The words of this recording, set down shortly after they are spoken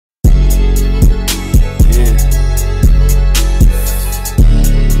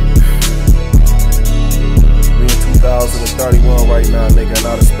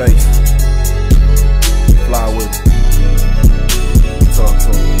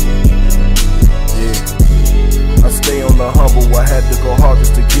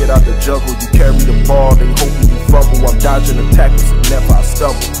jungle, you carry the ball, they hoping you fumble. I'm dodging the tackles and never I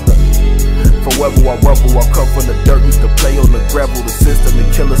stumble. Forever I rumble, I come from the dirt, used to play on the gravel. The system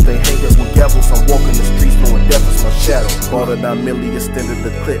and killers, they hang us with gavels. I'm walking the streets knowing death is my shadow. Bought a 9 milli, extended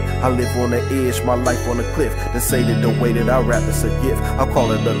the clip. I live on the edge, my life on the cliff. They say that the way that I rap is a gift. I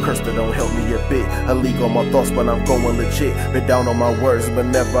call it a curse that don't help me a bit. A leak on my thoughts, but I'm going legit. Been down on my words, but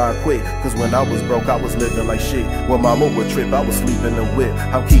never I quit. Cause when I was broke, I was living like shit. When mama would trip, I was sleeping in the whip.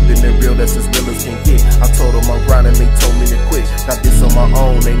 I'm keeping it real, that's as real as can get. I told them I'm grinding, they told me to quit. Got this on my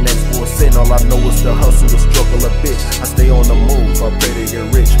own, they next for a sin. All I know is the hustle, the struggle a bitch. I stay on the move, I pray to get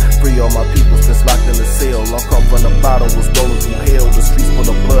rich. Free all my people since locked in the cell. I come from the bottom, was rolling through hell. The streets full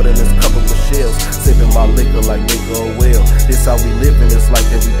of blood and it's covered with shells. Sipping my liquor like nigga or well. This how we living, it's like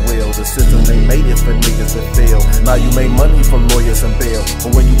that we dwell. The system, they made it for niggas that fail. Now you make money from lawyers and bail,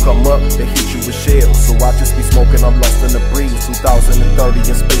 but when you come up, they hit you with shells. So I just be smoking, I'm lost in the breeze. 2030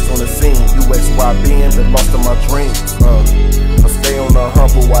 in space on the scene. UXYBN, been lost in my dreams. I stay on the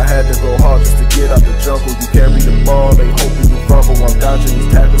humble, I had to go hard just to get out the jungle. You carry the ball, they hoping you fumble. I'm dodging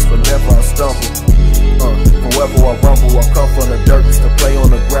these tackles, but never I stumble. Forever I rumble, I come from the dirt just to play on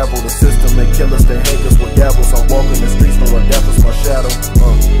the gravel. The system, they kill us, they hang us with gavels. I'm walking the streets knowing death is my shadow.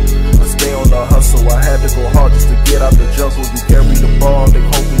 I stay on the hustle, I had to go hard just to get out the jungle. You carry the ball, they